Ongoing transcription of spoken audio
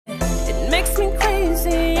makes me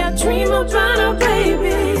crazy. I dream about our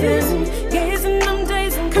babies, gazing them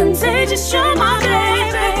days and contagious. You're my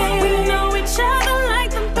baby. We know each other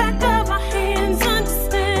like the back of our hands.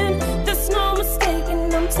 Understand, there's no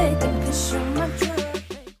mistaking. I'm taking 'cause you're my drug.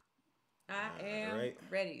 I am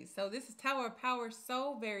ready. So this is Tower of Power.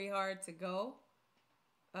 So very hard to go.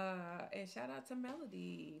 And shout out to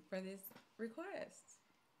Melody for this request.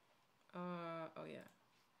 Oh yeah.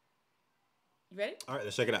 You ready? All right,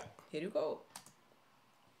 let's check it out. Here we go.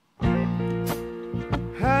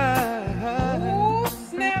 Oh,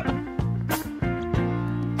 snap.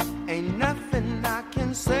 Ain't nothing I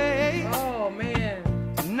can say. Oh, man.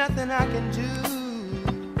 Nothing I can do.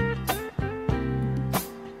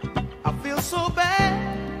 I feel so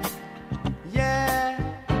bad. Yeah.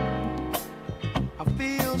 I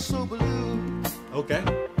feel so blue. Okay.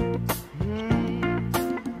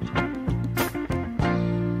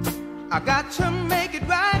 I got to make it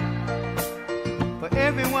right for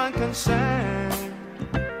everyone concerned.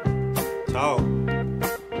 Oh.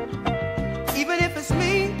 Even if it's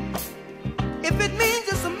me, if it means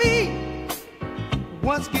it's me,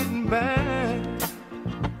 what's getting burned?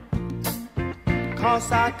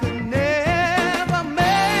 'Cause I could never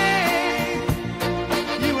make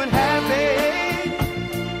you unhappy.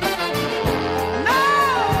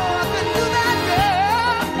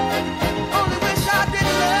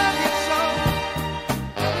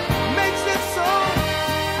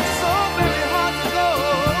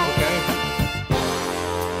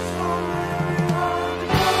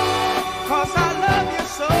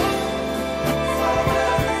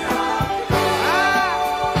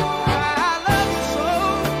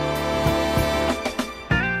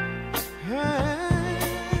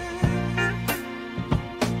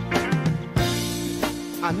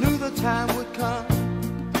 I knew the time would come.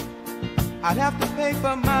 I'd have to pay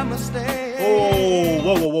for my mistakes.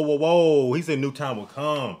 Oh, whoa. He said new time will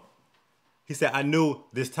come. He said, I knew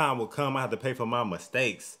this time would come. I have to pay for my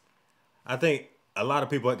mistakes. I think a lot of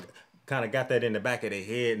people kind of got that in the back of their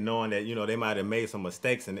head, knowing that, you know, they might have made some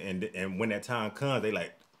mistakes. And when that time comes, they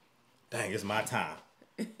like, dang, it's my time.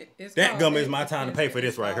 That gum is my time to pay for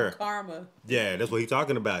this right here. Karma. Yeah, that's what he's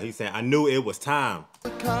talking about. He's saying, I knew it was time.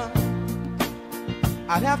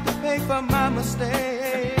 I'd have to pay for my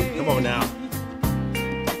mistakes. Come on now.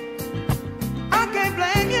 I can't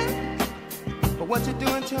blame you for what you're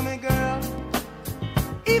doing to me, girl.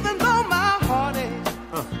 Even though my heart aches.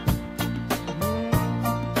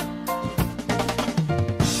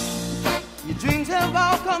 Your dreams have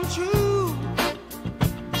all come true,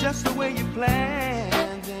 just the way you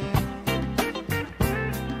planned it.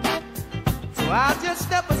 So I'll just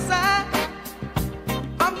step aside.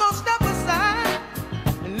 I'm gonna step aside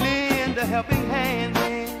and lend a helping hand in.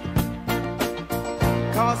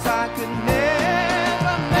 'Cause I could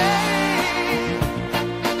never make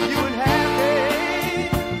you unhappy.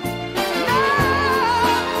 No,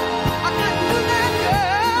 I couldn't do that,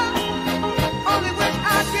 girl. Only wish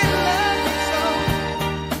I could love you so.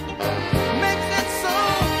 Makes it so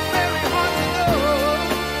very hard to go.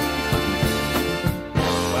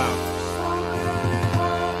 Wow.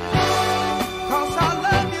 'Cause I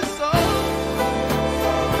love you so.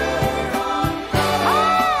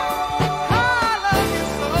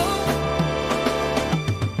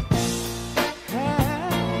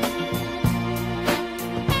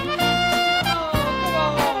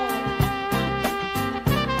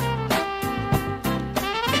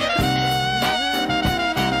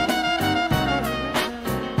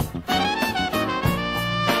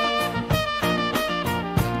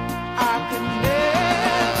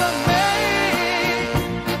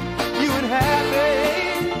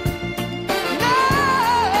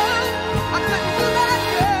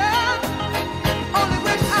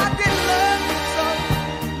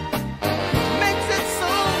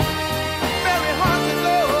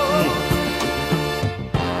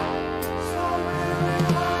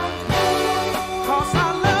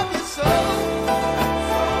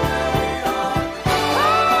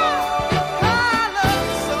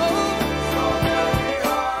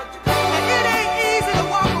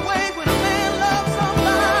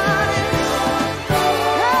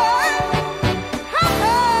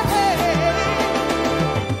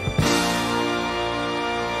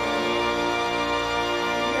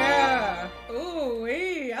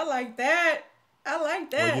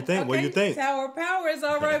 What do you think? Tower of Power is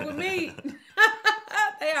all right with me.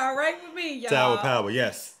 They all right with me, y'all. Tower of Power,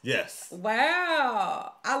 yes.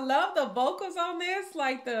 Wow. I love the vocals on this,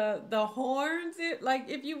 like the horns, like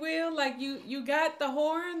if you will, like you got the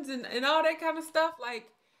horns and all that kind of stuff. Like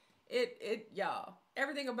it y'all.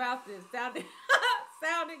 Everything about this sounded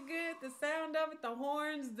good. The sound of it, the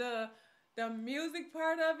horns, the The music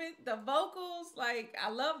part of it, the vocals, like I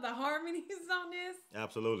love the harmonies on this.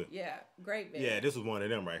 Absolutely. Yeah, great band. Yeah, this was one of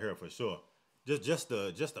them right here for sure. Just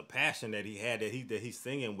the passion that he had that he's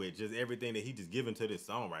singing with, just everything that he just giving to this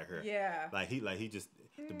song right here. Yeah. Like he just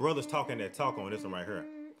the brother's talking that talk on this one right here.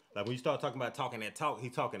 Like when you start talking about talking that talk,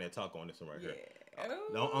 he's talking that talk on this one right here.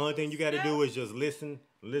 The only thing you got to do is just listen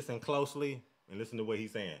closely, and listen to what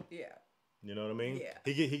he's saying. Yeah. You know what I mean? Yeah.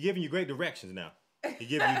 He giving you great directions now. He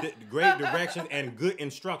giving you great directions and good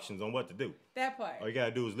instructions on what to do. That part. All you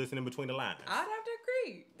gotta do is listen in between the lines. I'd have to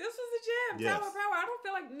agree. This was a jam. Yes. Tower of Power. I don't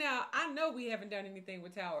feel like now. I know we haven't done anything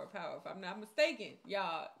with Tower of Power. If I'm not mistaken,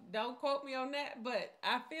 y'all don't quote me on that. But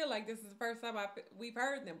I feel like this is the first time we've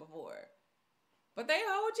heard them before. But they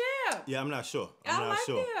whole jam. Yeah, I'm not sure. I like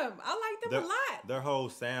them. I like them a lot. The whole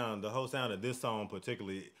sound of this song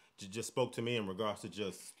particularly just spoke to me in regards to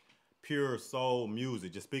just pure soul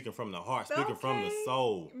music, just speaking from the heart, speaking from the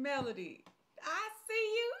soul. Melody, I see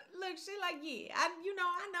you. Look, she like, yeah, I know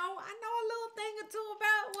a little thing or two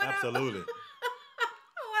about what Absolutely.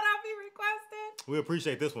 what I be requesting. We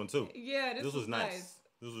appreciate this one too. Yeah, this was nice.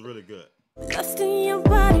 This was really good. Dust in your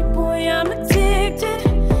body